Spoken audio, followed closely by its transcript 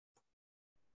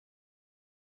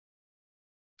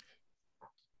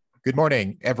Good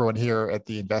morning, everyone here at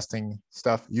the Investing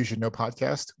Stuff You Should Know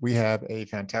podcast. We have a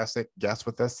fantastic guest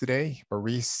with us today,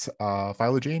 Maurice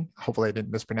Philogene. Hopefully, I didn't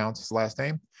mispronounce his last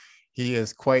name. He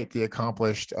is quite the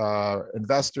accomplished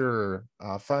investor,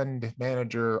 fund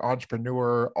manager,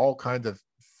 entrepreneur, all kinds of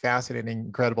fascinating,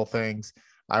 incredible things.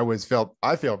 I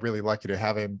feel really lucky to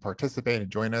have him participate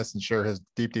and join us and share his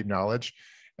deep, deep knowledge.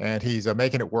 And he's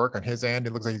making it work on his end.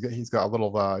 It looks like he's got a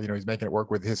little, he's making it work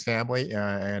with his family,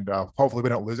 and hopefully we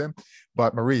don't lose him.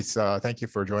 But Maurice, thank you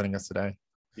for joining us today.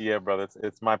 Yeah, brother,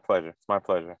 it's my pleasure. It's my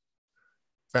pleasure.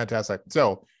 Fantastic.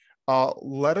 So,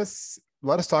 let us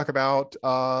talk about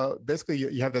basically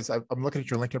you have this. I'm looking at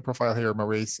your LinkedIn profile here,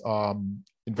 Maurice.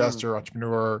 Investor,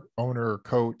 entrepreneur, owner,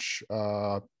 coach,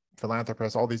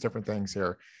 philanthropist, all these different things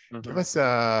here. Give us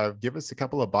a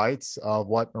couple of bites of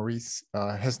what Maurice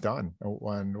has done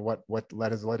and what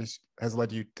has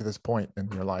led you to this point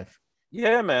in your life.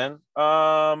 Yeah, man.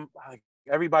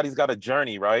 Everybody's got a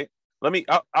journey, right?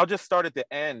 I'll just start at the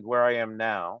end where I am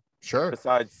now. Sure.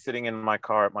 Besides sitting in my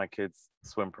car at my kids'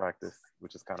 swim practice,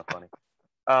 which is kind of funny.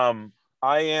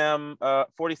 I am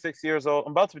 46 years old.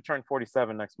 I'm about to turn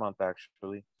 47 next month,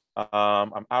 actually.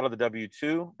 I'm out of the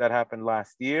W-2. That happened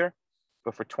last year.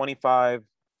 But for 25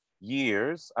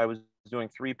 years, I was doing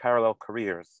 3 parallel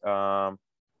careers.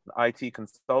 IT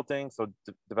consulting, so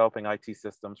developing IT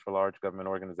systems for large government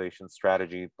organizations,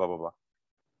 strategy, blah, blah, blah.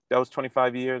 That was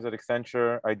 25 years at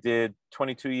Accenture. I did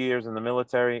 22 years in the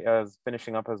military, as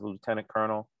finishing up as a lieutenant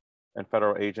colonel and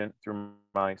federal agent through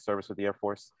my service with the Air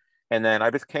Force. And then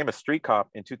I became a street cop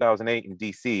in 2008 in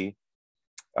DC.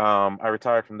 I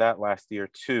retired from that last year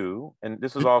too, and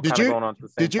this was all kind of going on at the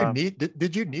same time.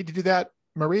 Did you need to do that,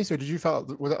 Maurice, or did you felt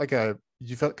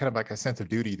kind of like a sense of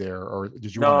duty there, or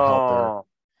did you want to help there?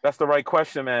 That's the right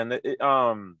question, man.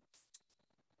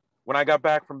 When I got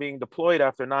back from being deployed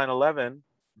after 9/11,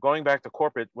 going back to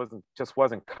corporate wasn't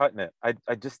cutting it.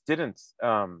 I just didn't.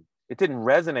 It didn't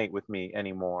resonate with me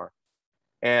anymore.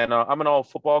 And I'm an old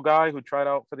football guy who tried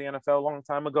out for the NFL a long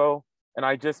time ago, and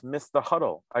I just missed the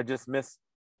huddle. I just miss,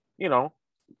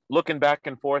 looking back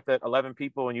and forth at 11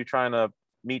 people and you trying to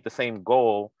meet the same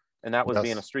goal, and that was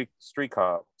being a street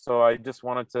cop. So I just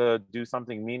wanted to do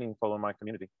something meaningful in my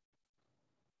community.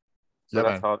 So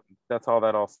that's how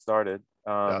that all started.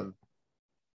 It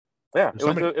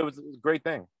was a great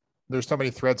thing. There's so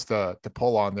many threads to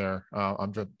pull on there.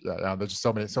 There's just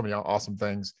so many awesome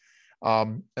things.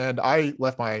 And I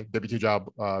left my W-2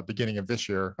 job beginning of this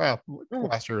year,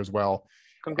 last year as well.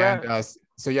 Congrats.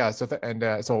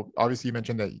 And so obviously you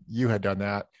mentioned that you had done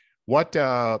that. What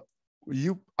I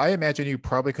imagine you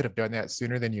probably could have done that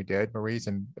sooner than you did, Maurice.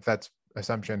 And if that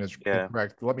assumption is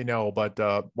correct, let me know. But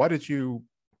why did you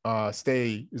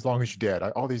stay as long as you did?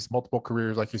 All these multiple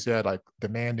careers, like you said, like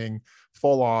demanding,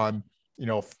 full on,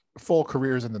 full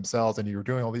careers in themselves, and you were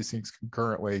doing all these things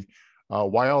concurrently.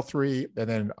 Why all 3? And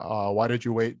then why did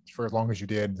you wait for as long as you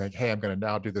did and think, hey, I'm going to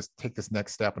now take this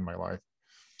next step in my life?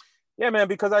 Yeah, man,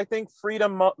 because I think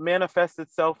freedom manifests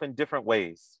itself in different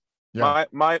ways. Yeah.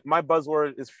 My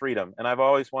buzzword is freedom, and I've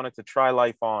always wanted to try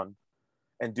life on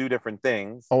and do different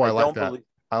things. Oh, I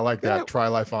like that. Try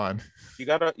life on. You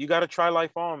gotta try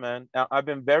life on, man. Now, I've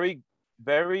been very,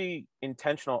 very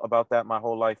intentional about that my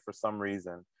whole life for some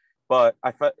reason. But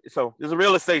so there's a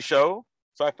real estate show.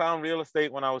 So I found real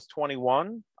estate when I was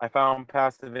 21. I found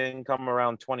passive income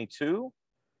around 22.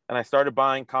 And I started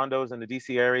buying condos in the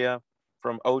DC area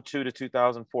from 2002 to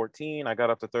 2014. I got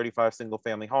up to 35 single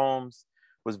family homes,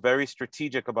 was very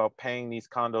strategic about paying these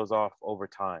condos off over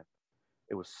time.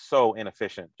 It was so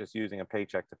inefficient, just using a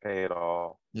paycheck to pay it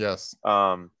all. Yes.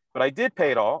 But I did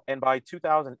pay it all. And by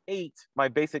 2008, my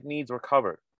basic needs were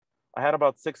covered. I had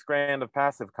about $6,000 of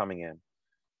passive coming in.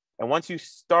 And once you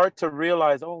start to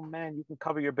realize, oh man, you can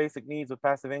cover your basic needs with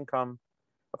passive income,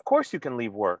 of course you can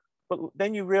leave work. But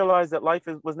then you realize that life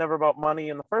was never about money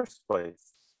in the first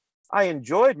place. I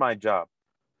enjoyed my job.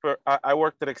 I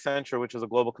worked at Accenture, which is a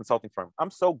global consulting firm.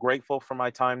 I'm so grateful for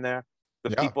my time there, the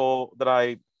people that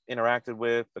I interacted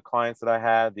with, the clients that I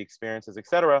had, the experiences,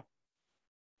 etc.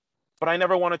 But I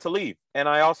never wanted to leave. And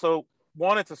I also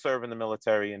wanted to serve in the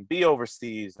military and be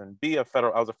overseas and I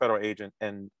was a federal agent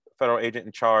in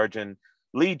charge and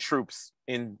lead troops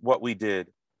in what we did.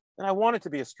 And I wanted to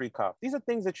be a street cop. These are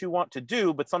things that you want to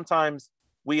do, but sometimes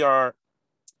we are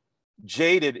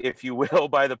jaded, if you will,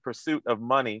 by the pursuit of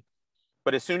money.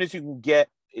 But as soon as you can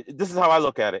this is how I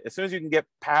look at it. As soon as you can get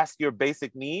past your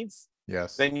basic needs,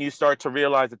 then you start to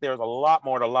realize that there's a lot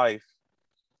more to life.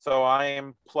 So I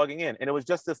am plugging in. And it was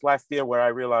just this last year where I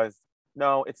realized,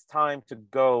 no, it's time to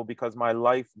go because my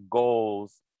life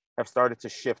goals have started to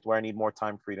shift where I need more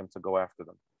time freedom to go after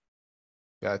them.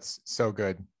 That's so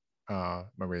good.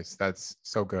 Maurice. That's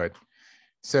so good.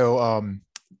 So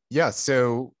yeah,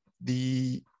 so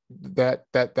the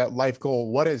that life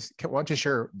goal, what is, why don't you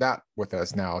share that with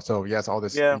us now? So yes, all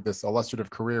Yeah. this illustrative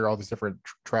career, all these different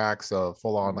tracks of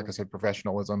full on, like I said,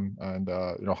 professionalism and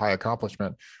high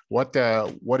accomplishment. What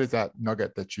is that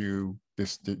nugget that you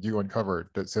uncovered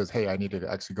that says, hey, I need to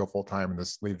actually go full time and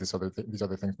leave these other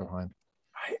things behind?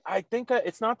 I think that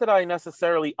it's not that I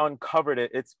necessarily uncovered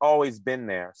it. It's always been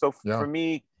there. So Yeah. for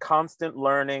me, constant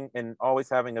learning and always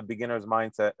having a beginner's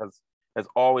mindset has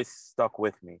always stuck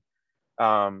with me.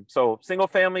 So single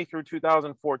family through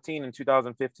 2014 and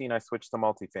 2015, I switched to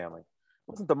multifamily. It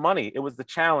wasn't the money, it was the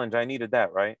challenge. I needed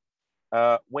that, right?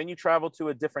 When you travel to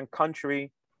a different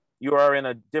country, you are in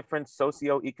a different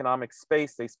socioeconomic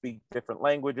space. They speak different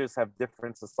languages, have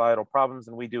different societal problems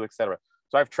than we do, etc.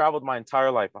 So I've traveled my entire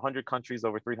life, 100 countries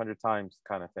over 300 times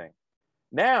kind of thing.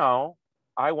 Now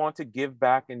I want to give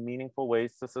back in meaningful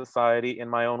ways to society in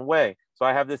my own way. So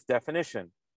I have this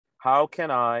definition. How can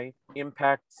I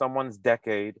impact someone's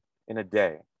decade in a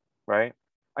day, right?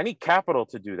 I need capital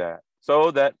to do that. So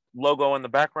that logo in the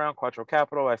background, Quattro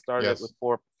Capital, I started it with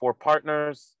four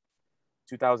partners.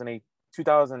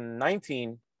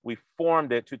 2019, we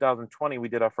formed it. 2020, we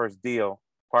did our first deal,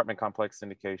 apartment complex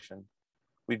syndication.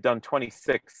 We've done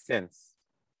 26 since.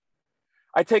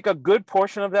 I take a good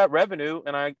portion of that revenue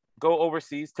and I go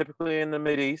overseas, typically in the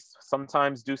Mideast,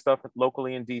 sometimes do stuff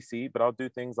locally in DC, but I'll do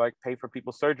things like pay for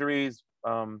people's surgeries,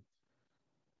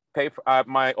 pay for,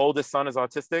 my oldest son is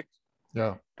autistic.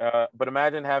 Yeah. But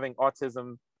imagine having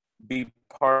autism be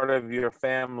part of your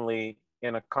family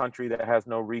in a country that has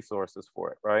no resources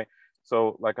for it, right?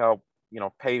 So like I'll,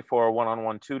 pay for a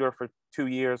one-on-one tutor for 2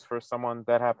 years for someone.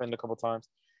 That happened a couple of times.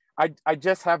 I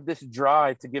just have this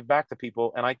drive to give back to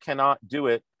people, and I cannot do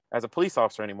it as a police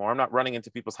officer anymore. I'm not running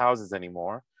into people's houses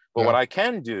anymore. But what I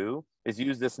can do is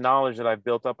use this knowledge that I've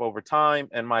built up over time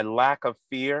and my lack of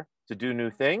fear to do new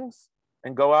things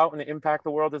and go out and impact the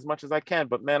world as much as I can.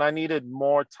 But man, I needed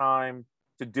more time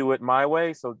to do it my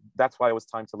way. So that's why it was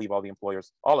time to leave all the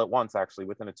employers all at once, actually,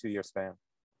 within a 2-year span.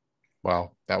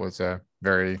 Wow, that was a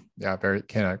very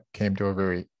kind of came to a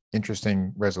very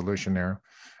interesting resolution there.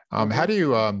 How do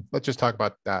you let's just talk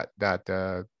about that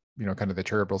kind of the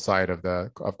charitable side of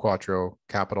Quattro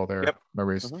Capital there,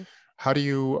 Maurice. How do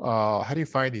you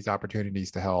find these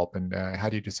opportunities to help, and how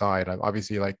do you decide?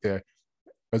 Obviously,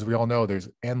 as we all know, there's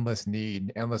endless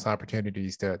need, endless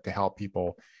opportunities to help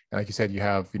people. And like you said, you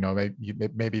have,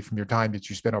 maybe from your time that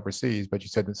you spent overseas, but you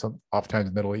said that oftentimes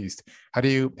in the Middle East. How do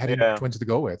you know which ones to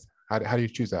go with? How do you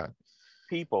choose that?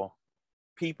 People.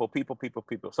 So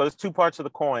there's two parts of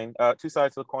the coin, two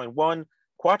sides of the coin. One,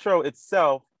 Quattro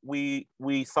itself, we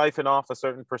siphon off a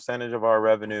certain percentage of our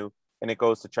revenue and it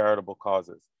goes to charitable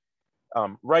causes.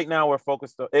 Right now we're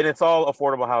focused on, and it's all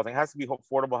affordable housing. It has to be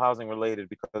affordable housing related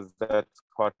because that's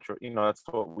Quattro, that's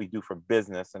what we do for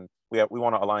business, and we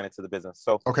want to align it to the business.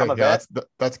 So okay,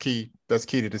 that's key. That's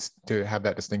key to have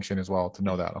that distinction as well, to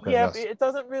know that. Okay, yeah, it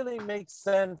doesn't really make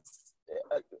sense.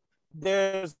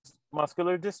 There's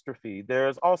muscular dystrophy,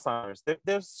 there's Alzheimer's,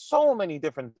 there's so many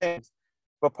different things.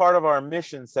 But part of our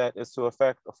mission set is to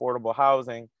affect affordable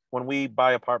housing. When we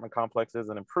buy apartment complexes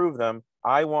and improve them,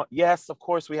 yes, of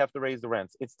course, we have to raise the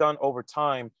rents. It's done over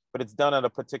time, but it's done at a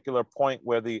particular point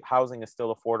where the housing is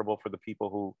still affordable for the people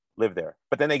who live there.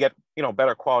 But then they get,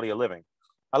 better quality of living.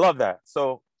 I love that.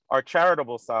 So our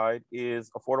charitable side is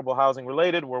affordable housing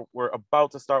related. We're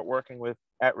about to start working with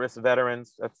at-risk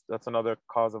veterans. That's another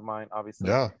cause of mine, obviously.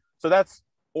 Yeah. So that's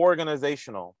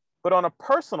organizational. But on a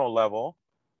personal level,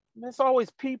 it's always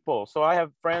people. So I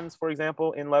have friends, for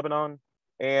example, in Lebanon,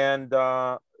 and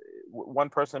one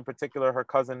person in particular, her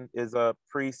cousin is a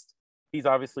priest. He's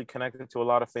obviously connected to a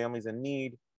lot of families in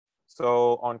need.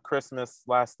 So on Christmas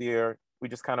last year, we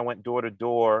just kind of went door to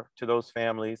door to those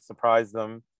families, surprised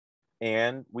them,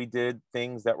 and we did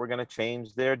things that were going to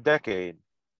change their decade.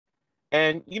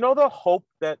 And the hope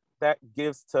that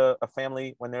gives to a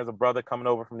family when there's a brother coming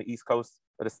over from the East Coast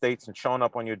of the States and showing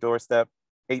up on your doorstep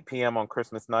 8 p.m. on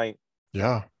Christmas night.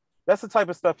 Yeah. That's the type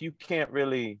of stuff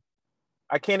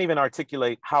I can't even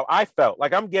articulate how I felt.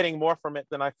 Like I'm getting more from it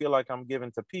than I feel like I'm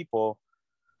giving to people.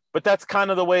 But that's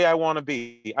kind of the way I want to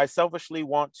be. I selfishly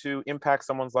want to impact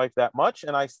someone's life that much,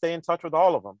 and I stay in touch with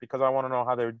all of them because I want to know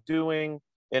how they're doing,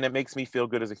 and it makes me feel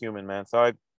good as a human, man.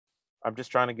 So I'm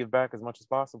just trying to give back as much as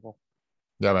possible.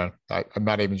 Yeah, man. I'm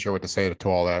not even sure what to say to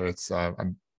all that. It's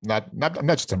I'm not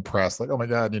just impressed, like, oh my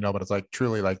God, but it's like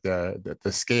truly like the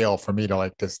scale for me to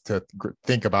like just to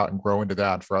think about and grow into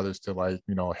that, for others to like,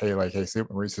 hey, see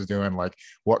what Maurice is doing, like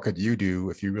what could you do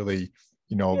if you really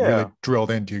really Yeah.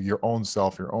 drilled into your own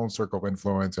self, your own circle of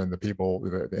influence, and the people,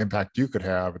 the impact you could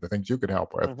have, the things you could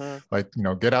help with. Mm-hmm. Like,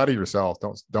 get out of yourself.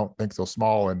 Don't think so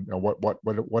small. And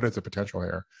what is the potential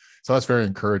here? So that's very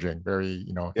encouraging, very,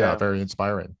 Yeah. very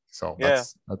inspiring. So Yeah.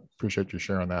 I appreciate you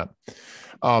sharing that.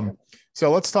 Yeah. So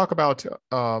let's talk about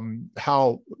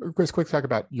let's quick talk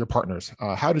about your partners.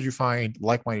 How did you find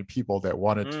like-minded people that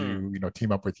wanted to,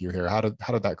 team up with you here? How did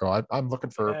that go? I'm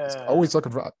Yeah. always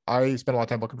looking for, I spend a lot of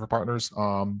time looking for partners,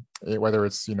 whether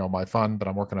it's, my fund that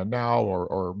I'm working on now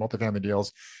or multifamily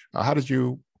deals. How have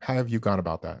you gone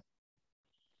about that?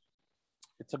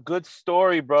 It's a good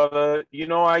story, brother.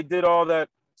 I did all that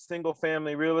single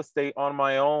family real estate on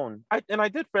my own. I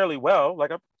did fairly well.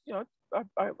 Like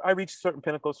I reached certain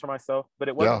pinnacles for myself, but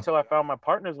it wasn't Yeah. until I found my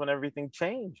partners when everything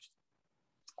changed.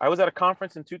 I was at a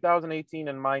conference in 2018,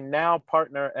 and my now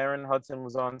partner, Erin Hudson,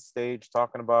 was on stage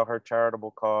talking about her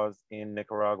charitable cause in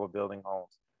Nicaragua, building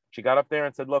homes. She got up there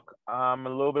and said, "Look, I'm a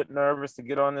little bit nervous to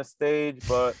get on this stage,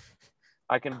 but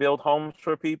I can build homes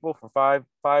for people for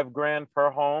five grand per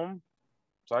home."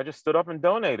 So I just stood up and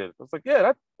donated. I was like,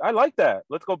 "Yeah, I like that.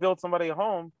 Let's go build somebody a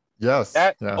home." Yes.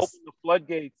 That Yes. opened the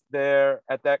floodgates there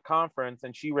at that conference,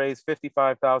 and she raised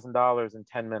 $55,000 in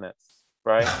 10 minutes.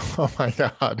 Right? Oh my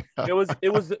God.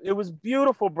 It was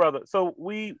beautiful, brother. So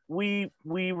we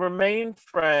remained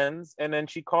friends, and then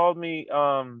she called me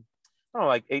I don't know,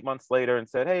 like 8 months later and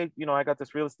said, "Hey, I got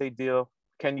this real estate deal.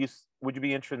 Would you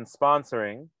be interested in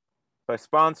sponsoring?" So I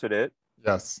sponsored it.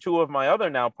 Yes. Two of my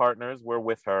other now partners were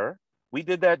with her. We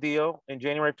did that deal in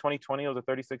January of 2020. It was a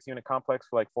 36 unit complex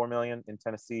for like 4 million in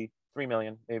Tennessee, 3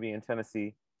 million maybe in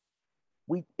Tennessee.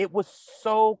 It was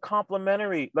so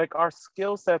complementary. Like, our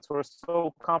skill sets were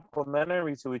so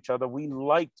complementary to each other. We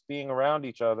liked being around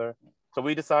each other. So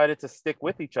we decided to stick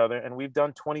with each other, and we've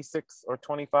done 26 or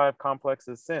 25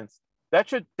 complexes since. That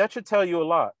should tell you a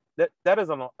lot. That is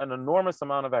an enormous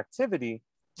amount of activity.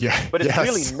 Yeah. But it's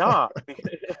really not.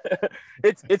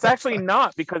 It's actually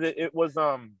not, because it was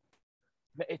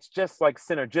it's just like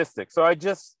synergistic. So I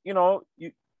just,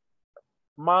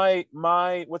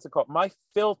 my what's it called? My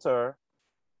filter,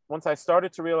 once I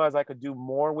started to realize I could do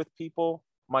more with people,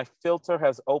 my filter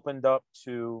has opened up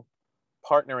to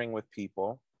partnering with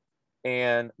people.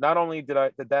 And not only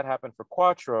did that happen for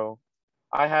Quattro,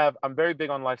 I'm very big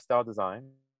on lifestyle design.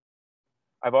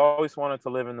 I've always wanted to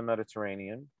live in the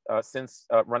Mediterranean since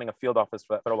running a field office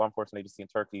for that federal law enforcement agency in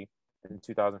Turkey in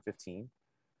 2015.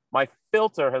 My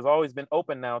filter has always been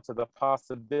open now to the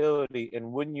possibility.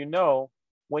 And wouldn't you know,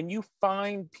 when you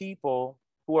find people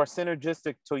who are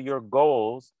synergistic to your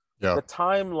goals, Yeah. the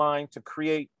timeline to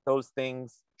create those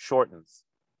things shortens.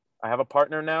 I have a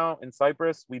partner now in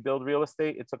Cyprus. We build real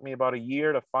estate. It took me about a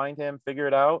year to find him, figure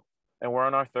it out. And we're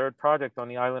on our third project on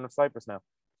the island of Cyprus now.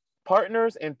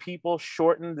 Partners and people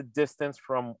shorten the distance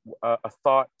from a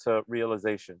thought to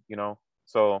realization,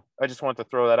 So I just want to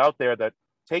throw that out there, that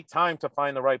take time to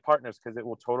find the right partners, because it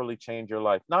will totally change your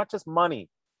life. Not just money,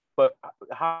 but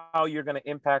how you're going to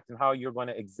impact and how you're going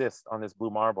to exist on this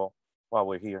blue marble while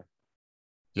we're here.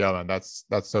 Yeah, man, that's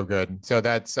so good. So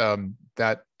that's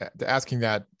asking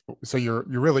that. So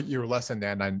you're lesson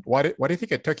then. And why do you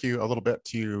think it took you a little bit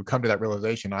to come to that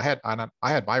realization? I had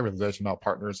my realization about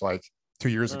partners like 2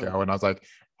 years ago, and I was like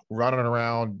running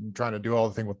around trying to do all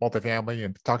the thing with multifamily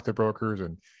and talk to brokers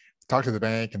and talk to the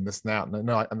bank and this and that.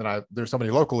 And then there's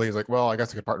somebody locally who's like, well, I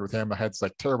guess I could partner with him. I had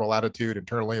like terrible attitude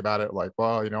internally about it. Like,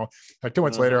 well, like 2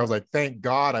 months later, I was like, thank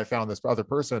God I found this other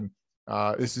person.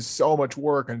 This is so much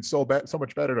work and so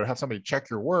much better to have somebody check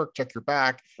your work, check your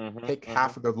back, take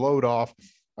half of the load off.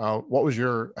 What was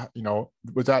your,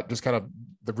 was that just kind of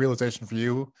the realization for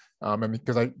you? I mean,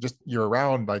 because you're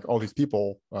around like all these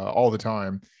people all the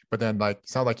time, but then like,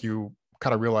 sound like you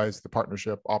kind of realized the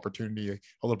partnership opportunity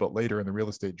a little bit later in the real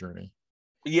estate journey.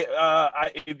 Yeah,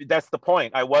 that's the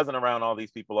point. I wasn't around all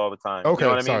these people all the time. Okay, You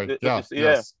know what sorry. I mean? Yeah, Yeah.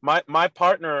 yes. My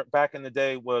partner back in the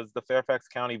day was the Fairfax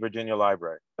County, Virginia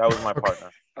Library. That was my partner.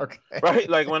 Okay. Right?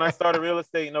 Like when I started real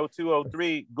estate in 02,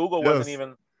 03, Google wasn't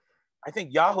even, I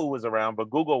think Yahoo was around, but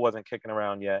Google wasn't kicking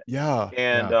around yet. Yeah.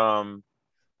 And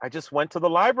I just went to the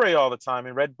library all the time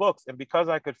and read books. And because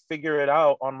I could figure it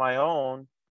out on my own,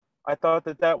 I thought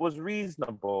that was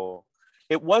reasonable.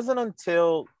 It wasn't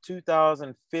until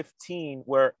 2015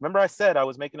 where, remember I said I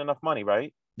was making enough money,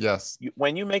 right? Yes.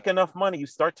 When you make enough money, you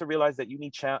start to realize that you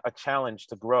need a challenge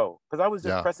to grow. Because I was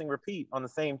just pressing repeat on the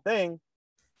same thing.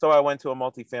 So I went to a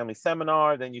multifamily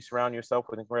seminar. Then you surround yourself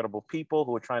with incredible people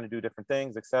who are trying to do different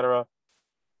things, etc.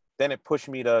 Then it pushed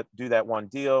me to do that one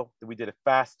deal. We did it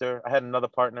faster. I had another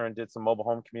partner and did some mobile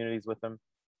home communities with them.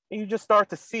 And you just start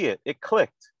to see it. It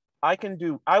clicked. I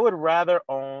would rather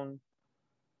own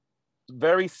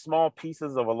very small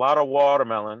pieces of a lot of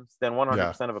watermelons than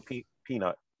 100% of a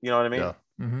peanut. You know what I mean? Yeah.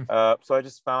 Mm-hmm. So I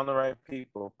just found the right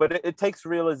people. But it takes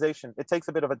realization. It takes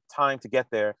a bit of a time to get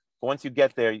there. But once you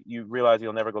get there, you realize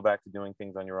you'll never go back to doing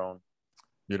things on your own.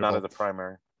 Beautiful. Not as a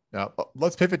primary. Now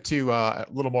let's pivot to a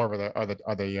little more of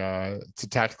the to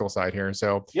tactical side here.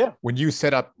 So yeah, when you have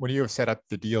set up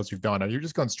the deals you've done, are you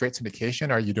just going straight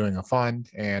syndication? Are you doing a fund?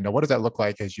 And what does that look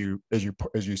like as you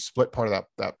split part of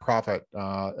that profit?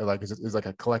 Like is like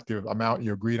a collective amount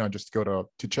you agreed on just to go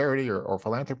to charity or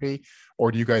philanthropy, or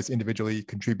do you guys individually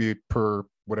contribute per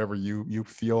whatever you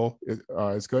feel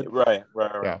is good? Right.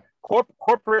 Yeah.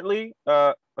 Corporately,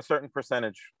 a certain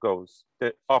percentage goes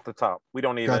off the top. We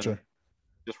don't even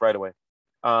just right away.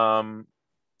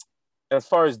 As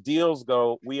far as deals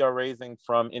go, we are raising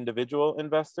from individual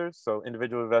investors. So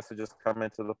individual investors just come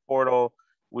into the portal.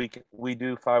 We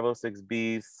do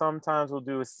 506Bs. Sometimes we'll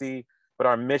do a C, but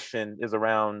our mission is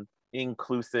around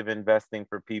inclusive investing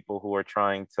for people who are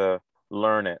trying to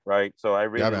learn it, right? So I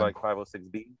really like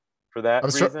 506B for that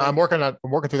reason. I'm working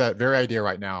through that very idea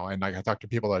right now. And like I talk to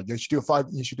people like, you should do a 5,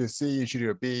 you should do a C, you should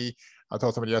do a B. I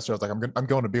told somebody yesterday, I was like, I'm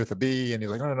going to B with a B. And he's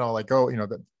like, no, like go,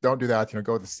 don't do that,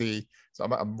 go with the C. So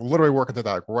I'm literally working through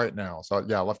that right now. So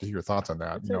yeah, I'd love to hear your thoughts on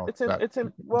that. Well,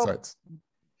 insights.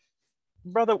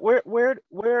 Brother, where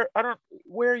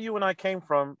you and I came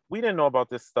from, we didn't know about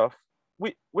this stuff.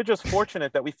 We're just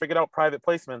fortunate that we figured out private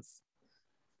placements.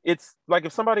 It's like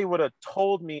if somebody would have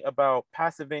told me about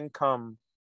passive income,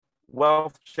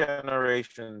 wealth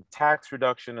generation, tax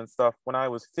reduction and stuff when I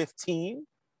was 15,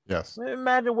 yes,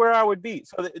 imagine where I would be.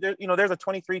 So there's a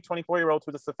 23, 24-year-old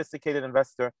who's a sophisticated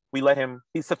investor. We let him,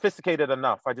 he's sophisticated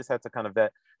enough. I just had to kind of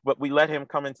vet, but we let him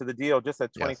come into the deal just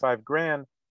at 25 grand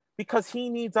because he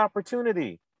needs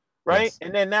opportunity, right? Yes.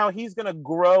 And then now he's going to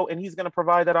grow and he's going to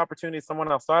provide that opportunity to someone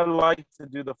else. So I like to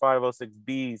do the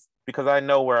 506Bs because I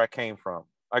know where I came from.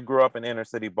 I grew up in inner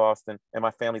city Boston and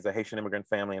my family's a Haitian immigrant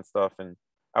family and stuff. And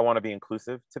I want to be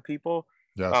inclusive to people.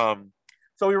 Yes.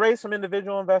 So we raise from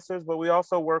individual investors, but we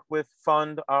also work with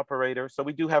fund operators. So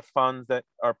we do have funds that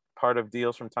are part of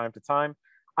deals from time to time.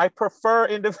 I prefer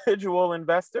individual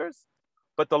investors,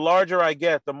 but the larger I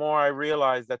get, the more I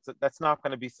realize that's not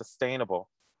going to be sustainable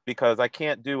because I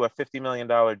can't do a $50 million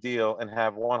deal and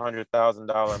have $100,000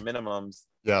 minimums.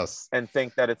 Yes. And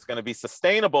think that it's going to be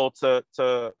sustainable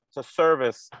to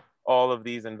service all of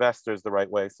these investors the right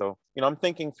way. So, I'm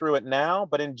thinking through it now,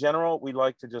 but in general, we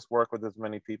like to just work with as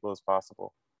many people as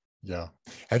possible. Yeah.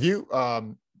 Have you,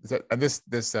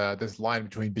 this line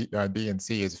between B and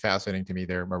C is fascinating to me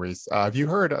there, Maurice. Have you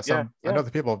heard I know the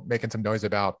people making some noise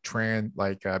about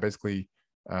basically,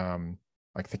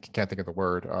 I can't think of the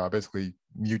word, basically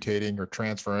mutating or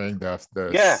transferring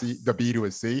the B to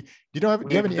a C. Do you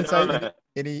have any insight,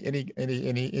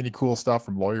 any cool stuff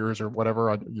from lawyers or whatever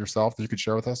on yourself that you could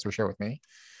share with us or share with me?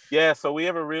 Yeah, so we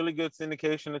have a really good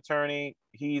syndication attorney.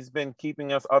 He's been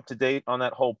keeping us up to date on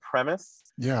that whole premise.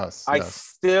 Yes.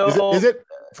 Still is it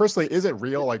firstly, is it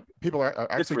real? Like people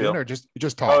are actually doing it or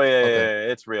just talk? Oh yeah,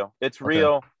 it's real. It's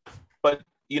real. But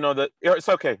it's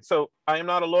okay. So I am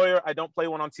not a lawyer. I don't play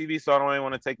one on TV, so I don't even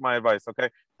want to take my advice. Okay.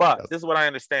 But this is what I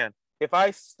understand. If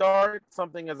I start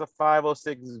something as a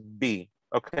 506B,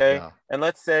 okay, and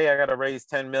let's say I got to raise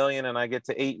 10 million and I get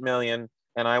to 8 million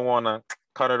and I want to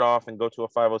cut it off and go to a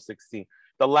 506C.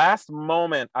 The last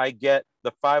moment I get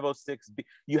the 506B,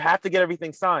 you have to get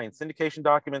everything signed. Syndication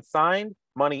documents signed,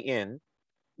 money in.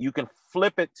 You can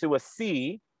flip it to a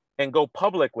C and go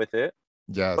public with it.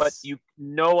 Yes. But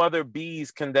no other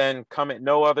Bs can then come in.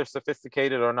 No other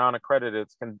sophisticated or non-accredited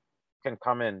can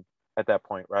come in at that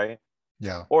point, right?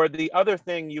 Yeah. Or the other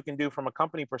thing you can do from a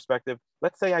company perspective,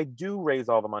 let's say I do raise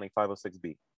all the money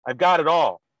 506B. I've got it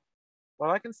all.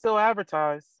 Well, I can still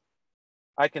advertise.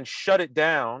 I can shut it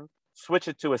down, switch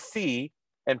it to a C,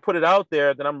 and put it out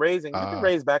there that I'm raising. You can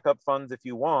raise backup funds if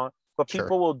you want, but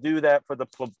people will do that for the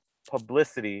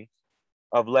publicity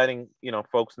of letting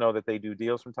folks know that they do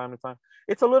deals from time to time.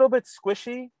 It's a little bit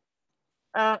squishy.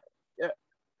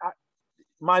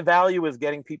 My value is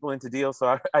getting people into deals,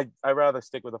 so I rather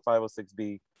stick with a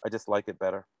 506B. I just like it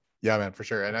better. Yeah, man, for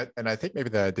sure. And I think maybe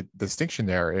the distinction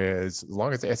there is as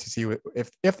long as the SEC,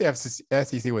 if the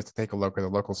SEC was to take a look at the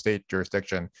local state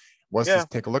jurisdiction, to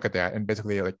take a look at that and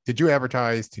basically like, did you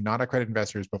advertise to non-accredited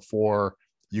investors before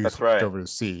you switched over to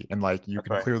C? And like you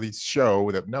can clearly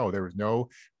show that no, there was no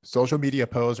social media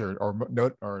posts or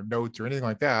notes or anything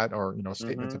like that, or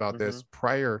statements about this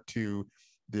prior to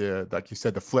the like you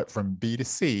said, the flip from B to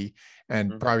C,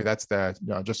 and probably that's the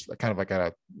just kind of like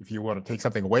a, if you want to take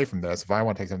something away from this, if I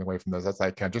want to take something away from this, that's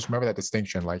like just remember that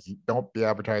distinction. Like you don't be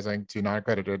advertising to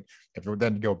non-accredited. If you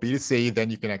then go B to C, then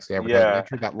you can actually advertise. Yeah, Make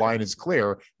sure that line is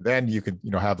clear. Then you can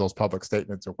have those public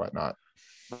statements or whatnot.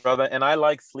 brother. And I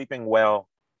like sleeping well.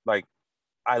 Like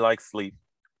I like sleep.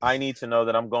 I need to know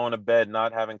that I'm going to bed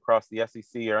not having crossed the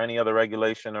SEC or any other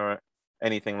regulation or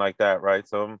anything like that, right?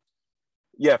 So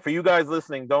yeah, for you guys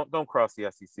listening, don't cross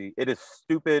the SEC. It is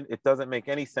stupid. It doesn't make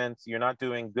any sense. You're not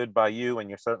doing good by you, and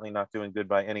you're certainly not doing good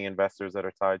by any investors that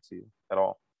are tied to you at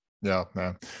all. Yeah,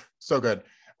 man. So good.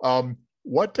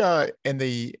 What in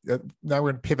the now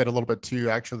we're going to pivot a little bit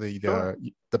to actually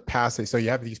the passive. So you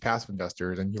have these passive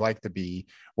investors and you like to be,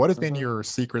 what has been your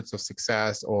secrets of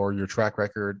success or your track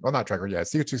record? Well, not track record, yeah,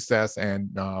 secret success and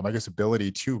I guess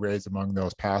ability to raise among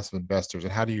those passive investors.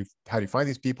 And how do you find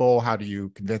these people? How do you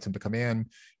convince them to come in?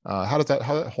 How does that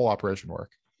whole operation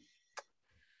work?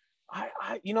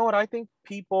 You know what? I think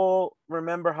people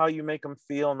remember how you make them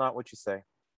feel, not what you say.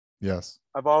 Yes.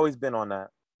 I've always been on that.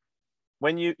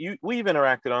 When we've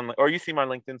interacted on, or you see my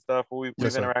LinkedIn stuff, or we've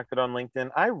interacted on LinkedIn.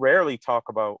 I rarely talk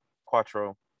about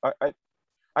Quattro.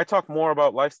 I talk more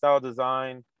about lifestyle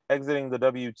design, exiting the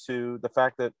W-2, the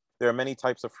fact that there are many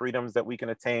types of freedoms that we can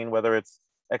attain, whether it's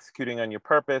executing on your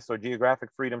purpose or geographic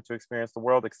freedom to experience the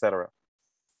world, etc.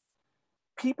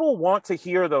 People want to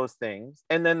hear those things,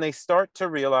 and then they start to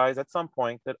realize at some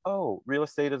point that, oh, real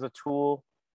estate is a tool,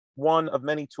 one of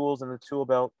many tools in the tool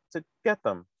belt to get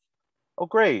them. Oh,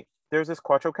 great. There's this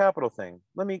Quattro Capital thing.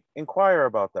 Let me inquire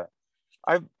about that.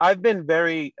 I've been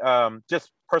very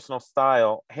just personal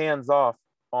style, hands off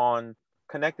on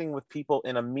connecting with people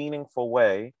in a meaningful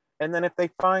way. And then if they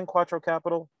find Quattro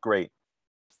Capital, great.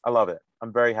 I love it.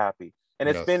 I'm very happy. And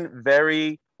it's been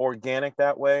very organic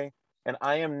that way. And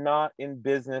I am not in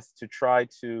business to try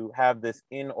to have this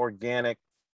inorganic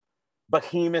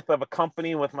behemoth of a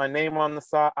company with my name on the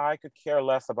side. I could care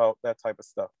less about that type of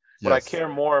stuff. What I care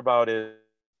more about is,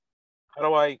 how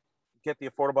do I get the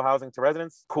affordable housing to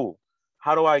residents? Cool.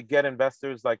 How do I get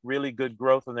investors like really good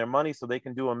growth in their money so they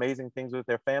can do amazing things with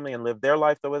their family and live their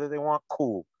life the way that they want?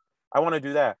 Cool. I want to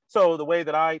do that. So the way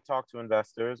that I talk to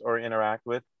investors or interact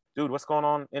with, dude, what's going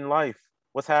on in life?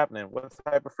 What's happening? What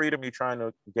type of freedom are you trying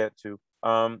to get to?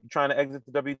 Trying to exit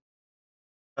the W,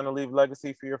 trying to leave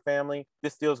legacy for your family.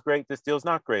 This deal's great. This deal's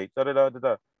not great. Da, da, da, da,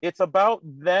 da. It's about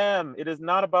them. It is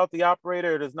not about the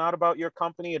operator. It is not about your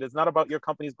company. It is not about your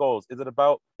company's goals. It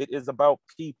is about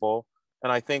people.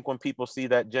 And I think when people see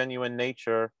that genuine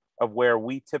nature of where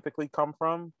we typically come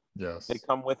from, they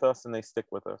come with us and they stick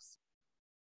with us.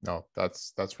 No,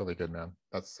 that's really good, man.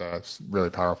 That's really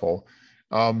powerful.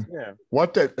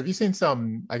 What have you seen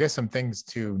some, I guess, some things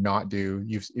to not do?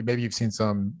 Maybe you've seen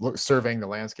some surveying the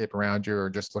landscape around you or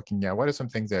just looking at what are some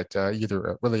things that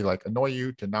either really like annoy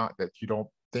you to not, that you don't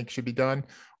think should be done,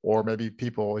 or maybe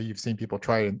you've seen people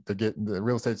try to get in the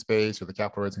real estate space or the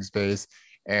capital raising space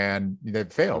and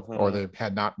they've failed or they've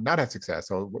had not had success.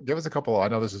 So give us a couple. I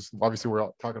know this is obviously we're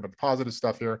all talking about the positive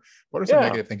stuff here. What are some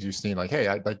negative things you've seen? Like, hey,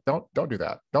 I like don't do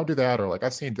that. Don't do that. Or like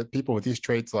I've seen that people with these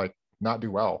traits like not do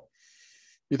well.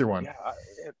 Either one. Yeah,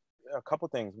 a couple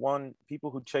things. One,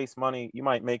 people who chase money, you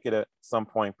might make it at some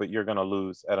point, but you're going to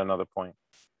lose at another point.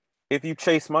 If you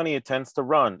chase money, it tends to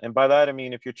run. And by that, I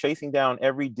mean, if you're chasing down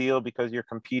every deal because you're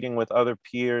competing with other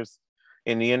peers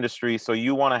in the industry, so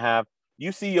you want to have,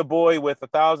 you see your boy with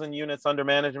 1,000 units under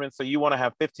management, so you want to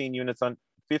have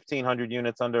 1,500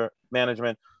 units under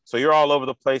management. So you're all over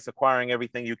the place acquiring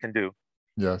everything you can do.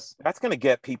 Yes. That's going to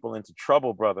get people into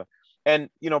trouble, brother. And,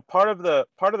 part of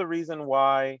the reason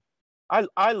why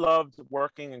I loved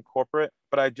working in corporate,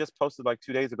 but I just posted like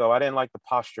 2 days ago, I didn't like the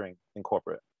posturing in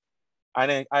corporate.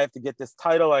 I have to get this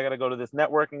title. I got to go to this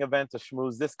networking event to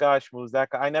schmooze this guy, schmooze that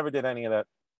guy. I never did any of that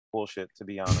bullshit, to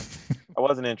be honest. I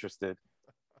wasn't interested.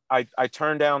 I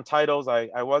turned down titles.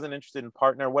 I wasn't interested in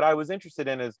partner. What I was interested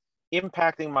in is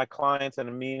impacting my clients in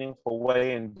a meaningful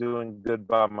way and doing good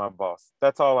by my boss.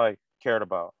 That's all I cared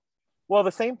about. Well,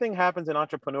 the same thing happens in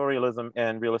entrepreneurialism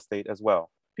and real estate as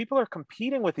well. People are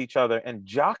competing with each other and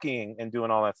jockeying and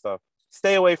doing all that stuff.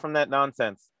 Stay away from that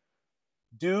nonsense.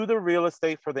 Do the real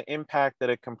estate for the impact that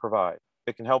it can provide.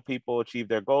 It can help people achieve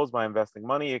their goals by investing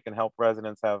money. It can help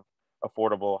residents have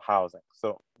affordable housing.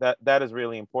 So that is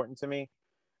really important to me.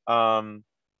 I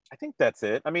think that's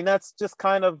it. I mean, that's just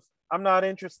kind of, I'm not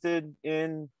interested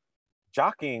in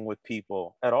jockeying with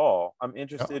people at all. I'm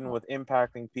interested in with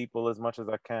impacting people as much as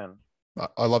I can.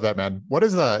 I love that, man. What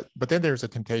is that? But then there's a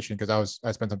temptation because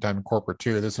I spent some time in corporate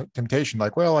too. There's a temptation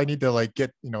like, well, I need to like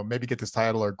get, maybe get this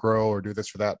title or grow or do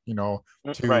this or that,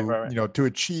 Right, to, right, right. to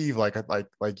achieve like,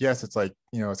 yes, it's like,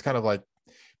 it's kind of like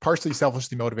partially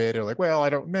selfishly motivated, like, well, I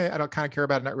don't kind of care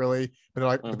about it, not really.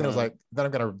 But then it's Mm-hmm. like, then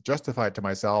I'm going to justify it to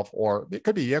myself, or it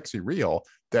could be actually real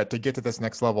that to get to this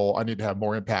next level, I need to have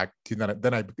more impact to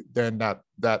then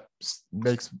that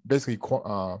makes basically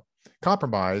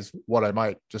compromise what I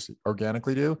might just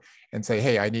organically do and say,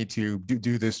 hey, I need to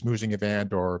do this smoothing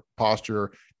event or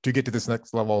posture to get to this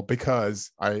next level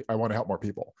because I want to help more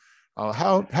people.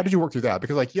 How did you work through that?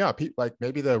 Because like, yeah, like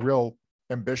maybe the real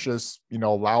ambitious,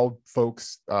 loud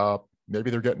folks,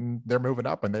 maybe they're moving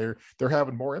up and they're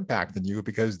having more impact than you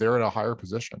because they're in a higher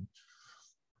position.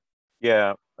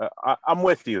 Yeah, I'm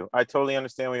with you. I totally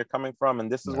understand where you're coming from.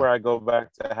 And this is Yeah. where I go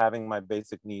back to having my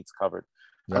basic needs covered.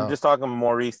 I'm Yeah. just talking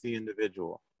Maurice, the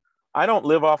individual. I don't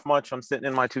live off much. I'm sitting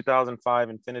in my 2005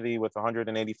 Infinity with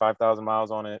 185,000 miles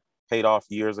on it, paid off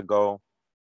years ago.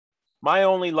 My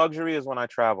only luxury is when I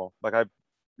travel. But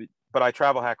I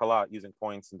travel hack a lot using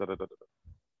points and da da da da.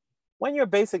 When your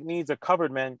basic needs are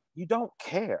covered, man, you don't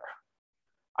care.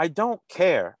 I don't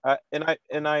care,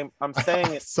 I'm saying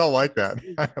I it. so like that.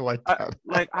 I like I, that.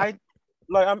 like I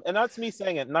like I'm, and that's me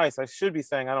saying it nice. I should be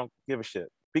saying I don't give a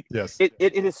shit. Yes. It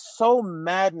is so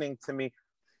maddening to me.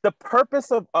 The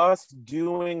purpose of us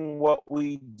doing what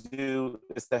we do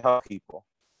is to help people,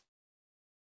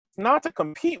 not to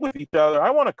compete with each other. I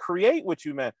want to create what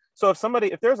you meant. So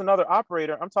if there's another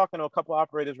operator, I'm talking to a couple of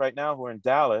operators right now who are in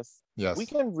Dallas. We Yes.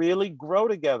 can really grow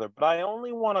together, but I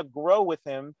only want to grow with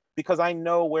him because I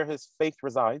know where his faith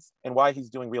resides and why he's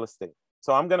doing real estate.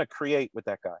 So I'm going to create with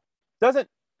that guy. Doesn't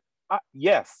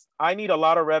Yes, I need a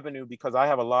lot of revenue because I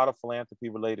have a lot of philanthropy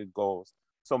related goals.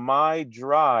 So my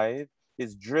drive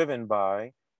is driven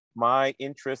by my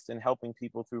interest in helping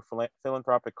people through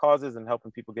philanthropic causes and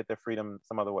helping people get their freedom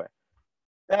some other way.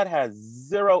 That has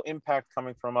zero impact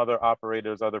coming from other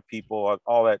operators, other people,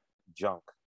 all that junk.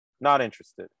 Not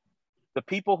interested. The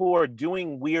people who are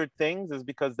doing weird things is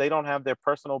because they don't have their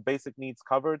personal basic needs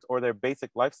covered or their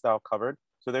basic lifestyle covered.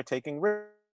 So they're taking risks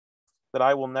that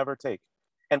I will never take.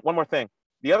 And one more thing,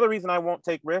 the other reason I won't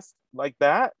take risks like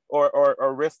that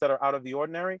or risks that are out of the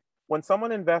ordinary, when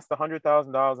someone invests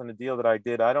 $100,000 in a deal that I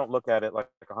did, I don't look at it like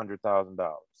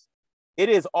 $100,000. It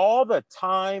is all the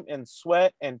time and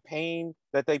sweat and pain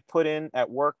that they put in at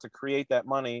work to create that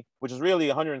money, which is really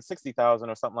 160,000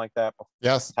 or something like that before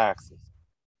Yes. taxes.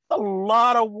 A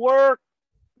lot of work.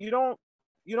 You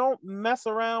don't mess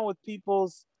around with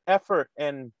people's effort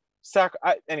and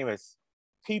anyways,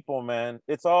 people, man.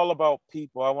 It's all about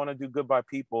people. I want to do good by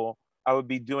people. I would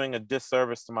be doing a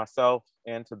disservice to myself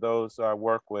and to those I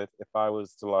work with if I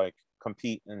was to like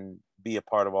compete and be a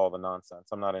part of all the nonsense.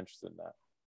 I'm not interested in that.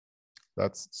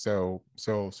 That's so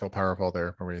powerful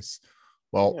there, Maurice.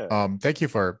 Well, Yeah. thank you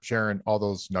for sharing all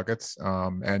those nuggets,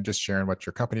 and just sharing what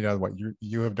your company does, what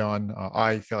you have done.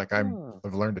 I feel like I've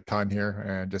learned a ton here,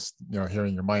 and just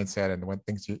hearing your mindset and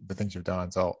the things you've done.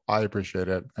 So I appreciate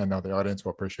it. I know the audience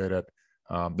will appreciate it.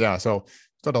 Yeah. So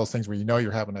it's one of those things where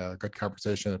you're having a good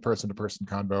conversation, a person to person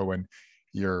convo, and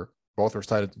you're both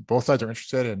sides are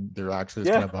interested, and there actually is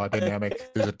Yeah. kind of a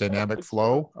dynamic. There's a dynamic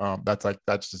flow.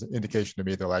 That's just an indication to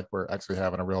me that like we're actually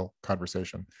having a real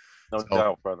conversation. No So,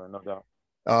 doubt, brother. No doubt.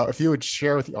 if you would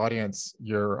share with the audience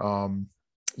your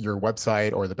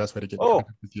website or the best way to get in Oh,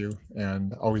 contact with you,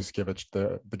 and always give it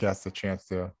the guests a chance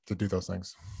to do those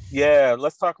things. yeah.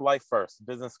 Let's talk life first.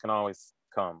 Business can always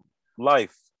come.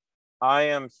 Life. I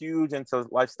am huge into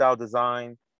lifestyle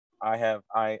design.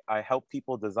 I help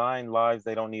people design lives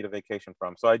they don't need a vacation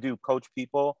from. So I do coach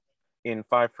people in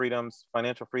 5 freedoms: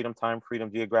 financial freedom, time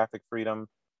freedom, geographic freedom,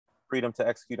 freedom to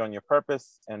execute on your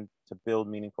purpose, and to build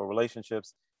meaningful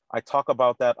relationships. I talk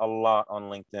about that a lot on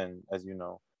LinkedIn, as you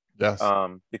know, Yes.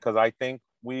 because I think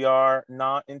we are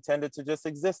not intended to just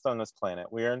exist on this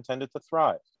planet. We are intended to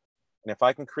thrive. And if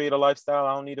I can create a lifestyle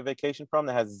I don't need a vacation from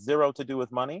that has zero to do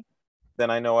with money, then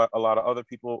I know a lot of other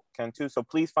people can too. So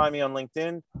please find me on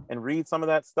LinkedIn and read some of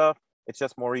that stuff. It's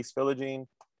just Maurice Philogene.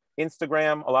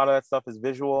 Instagram, a lot of that stuff is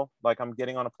visual. Like I'm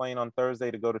getting on a plane on Thursday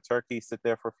to go to Turkey, sit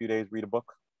there for a few days, read a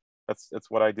book. That's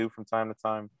what I do from time to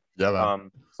time. Yeah,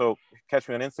 man. So catch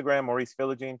me on Instagram, Maurice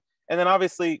Philogene. And then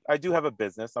obviously I do have a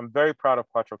business. I'm very proud of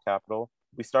Quattro Capital.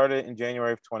 We started in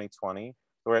January of 2020.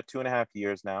 We're at 2.5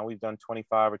 years now. We've done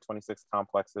 25 or 26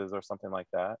 complexes or something like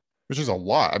that. Which is a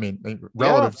lot. I mean, Yeah,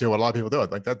 relative to what a lot of people do,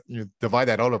 like that, you divide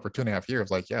that out over 2.5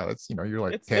 years. Like, yeah, that's you're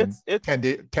like it's 10, it's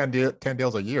 10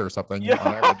 deals a year or something on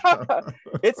average. yeah.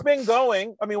 It's been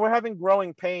going. I mean, we're having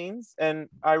growing pains, and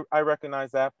I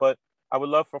recognize that, but I would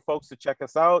love for folks to check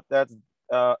us out. That's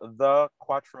the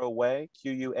Quattro Way,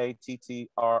 QUATTROWAY,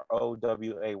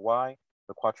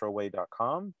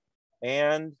 thequattroway.com.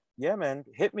 And yeah, man,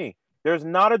 hit me. There's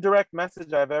not a direct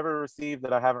message I've ever received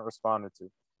that I haven't responded to.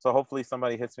 So hopefully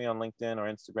somebody hits me on LinkedIn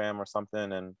or Instagram or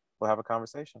something, and we'll have a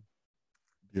conversation.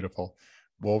 Beautiful.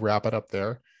 We'll wrap it up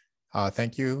there.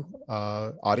 Thank you,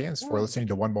 audience, for listening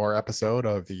to one more episode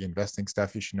of the Investing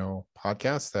Stuff You Should Know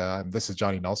podcast. This is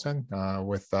Johnny Nelson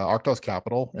with Quattro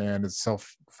Capital, and it's so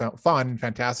fun,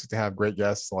 fantastic to have great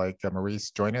guests like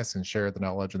Maurice join us and share the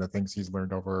knowledge and the things he's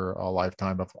learned over a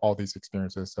lifetime of all these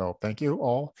experiences. So thank you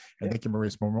all, and thank you,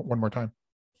 Maurice, one more time.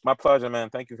 My pleasure, man.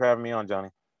 Thank you for having me on, Johnny.